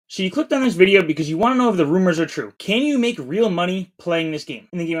So you clicked on this video because you want to know if the rumors are true. Can you make real money playing this game?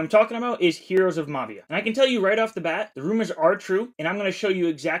 And the game I'm talking about is Heroes of Mavia. And I can tell you right off the bat, the rumors are true, and I'm going to show you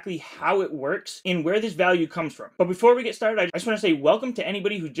exactly how it works and where this value comes from. But before we get started, I just want to say welcome to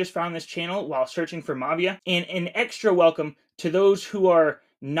anybody who just found this channel while searching for Mavia, and an extra welcome to those who are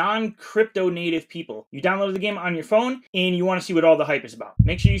non-crypto native people. You downloaded the game on your phone and you want to see what all the hype is about.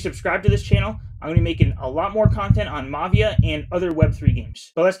 Make sure you subscribe to this channel. I'm going to be making a lot more content on Mavia and other Web3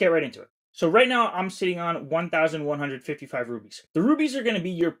 games. So let's get right into it. So right now I'm sitting on 1,155 rubies. The rubies are going to be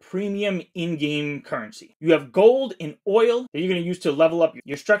your premium in-game currency. You have gold and oil that you're going to use to level up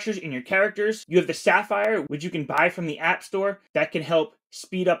your structures and your characters. You have the sapphire, which you can buy from the App Store that can help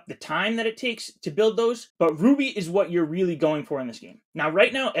speed up the time that it takes to build those. But ruby is what you're really going for in this game. Now,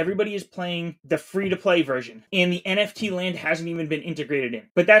 right now, everybody is playing the free-to-play version, and the NFT land hasn't even been integrated in.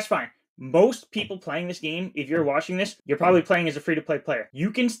 But that's fine. Most people playing this game, if you're watching this, you're probably playing as a free-to-play player.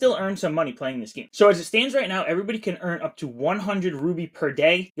 You can still earn some money playing this game. So as it stands right now, everybody can earn up to 100 ruby per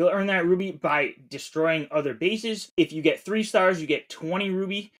day. You'll earn that ruby by destroying other bases. If you get 3 stars, you get 20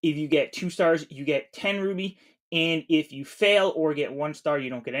 ruby. If you get 2 stars, you get 10 ruby. And if you fail or get 1 star, you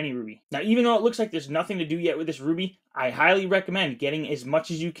don't get any ruby. Now, even though it looks like there's nothing to do yet with this ruby, I highly recommend getting as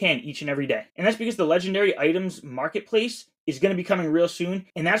much as you can each and every day. And that's because the legendary items marketplace is going to be coming real soon.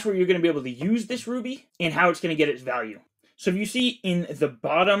 And that's where you're going to be able to use this ruby and how it's going to get its value. So if you see in the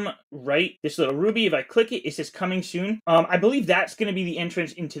bottom right, this little ruby, if I click it, it says coming soon. I believe that's going to be the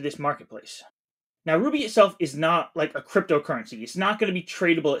entrance into this marketplace. Now, ruby itself is not like a cryptocurrency. It's not going to be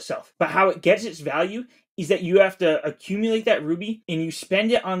tradable itself. But how it gets its value is that you have to accumulate that ruby and you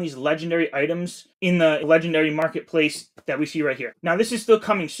spend it on these legendary items in the legendary marketplace that we see right here. Now, this is still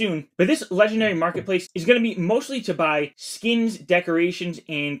coming soon, but this legendary marketplace is going to be mostly to buy skins, decorations,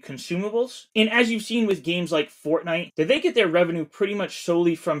 and consumables. And as you've seen with games like Fortnite, that they get their revenue pretty much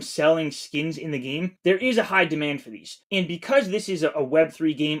solely from selling skins in the game, there is a high demand for these. And because this is a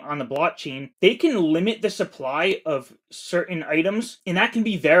Web3 game on the blockchain, they can limit the supply of certain items, and that can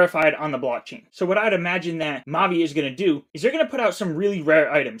be verified on the blockchain. So what I'd imagine that Mavia is going to do is they're going to put out some really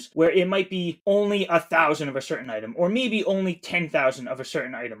rare items where it might be only 1,000 of a certain item, or maybe only 10,000 of a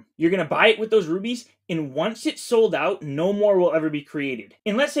certain item. You're going to buy it with those rubies, and once it's sold out, no more will ever be created.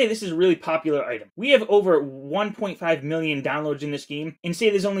 And let's say this is a really popular item. We have over 1.5 million downloads in this game, and say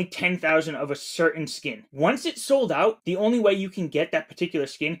there's only 10,000 of a certain skin. Once it's sold out, the only way you can get that particular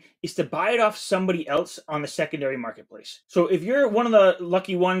skin is to buy it off somebody else on the secondary marketplace. So if you're one of the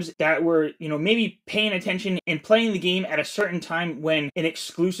lucky ones that were, maybe paying attention and playing the game at a certain time when an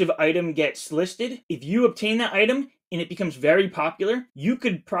exclusive item gets listed, if you obtain that item and it becomes very popular, you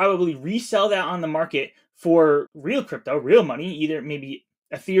could probably resell that on the market for real crypto, real money, either maybe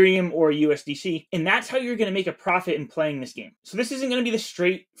Ethereum or USDC, and that's how you're going to make a profit in playing this game. So this isn't going to be the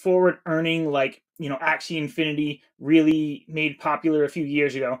straightforward earning like, Axie Infinity really made popular a few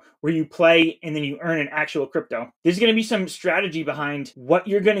years ago, where you play and then you earn an actual crypto. There's going to be some strategy behind what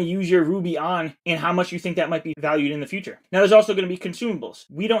you're going to use your ruby on and how much you think that might be valued in the future. Now, there's also going to be consumables.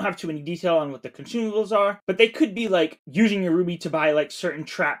 We don't have too many detail on what the consumables are, but they could be like using your ruby to buy like certain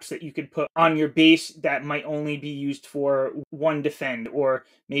traps that you could put on your base that might only be used for one defend, or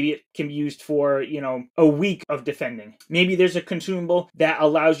maybe it can be used for, a week of defending. Maybe there's a consumable that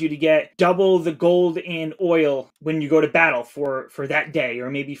allows you to get double the gold and oil when you go to battle for that day, or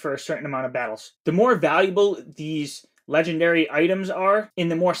maybe for a certain amount of battles. The more valuable these legendary items are,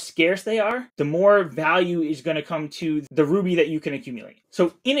 and the more scarce they are, the more value is going to come to the ruby that you can accumulate.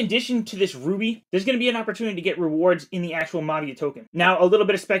 So in addition to this ruby, there's going to be an opportunity to get rewards in the actual Mavia token. Now, a little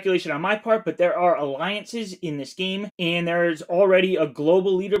bit of speculation on my part, but there are alliances in this game, and there's already a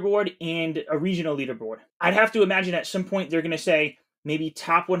global leaderboard and a regional leaderboard. I'd have to imagine at some point they're going to say, maybe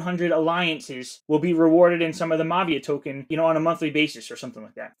top 100 alliances will be rewarded in some of the Mavia token, on a monthly basis or something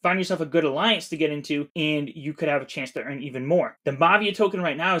like that. Find yourself a good alliance to get into, and you could have a chance to earn even more. The Mavia token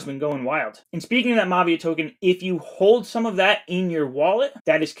right now has been going wild. And speaking of that Mavia token, if you hold some of that in your wallet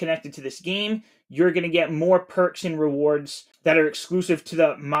that is connected to this game, you're going to get more perks and rewards that are exclusive to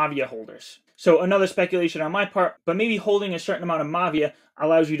the Mavia holders. So another speculation on my part, but maybe holding a certain amount of Mavia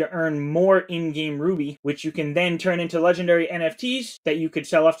allows you to earn more in-game ruby, which you can then turn into legendary NFTs that you could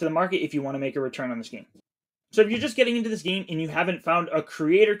sell off to the market if you want to make a return on this game. So if you're just getting into this game and you haven't found a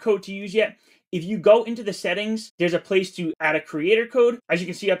creator code to use yet, if you go into the settings, there's a place to add a creator code. As you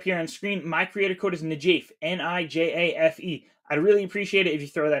can see up here on screen, my creator code is Nijafe, Nijafe. I'd really appreciate it if you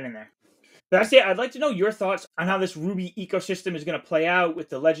throw that in there. That's it. I'd like to know your thoughts on how this ruby ecosystem is going to play out with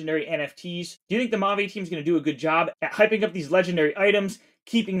the legendary NFTs. Do you think the Mavia team is going to do a good job at hyping up these legendary items,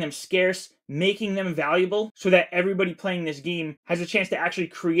 keeping them scarce, making them valuable so that everybody playing this game has a chance to actually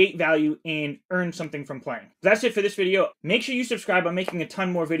create value and earn something from playing. That's it for this video. Make sure you subscribe. I'm making a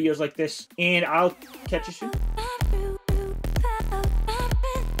ton more videos like this, and I'll catch you soon.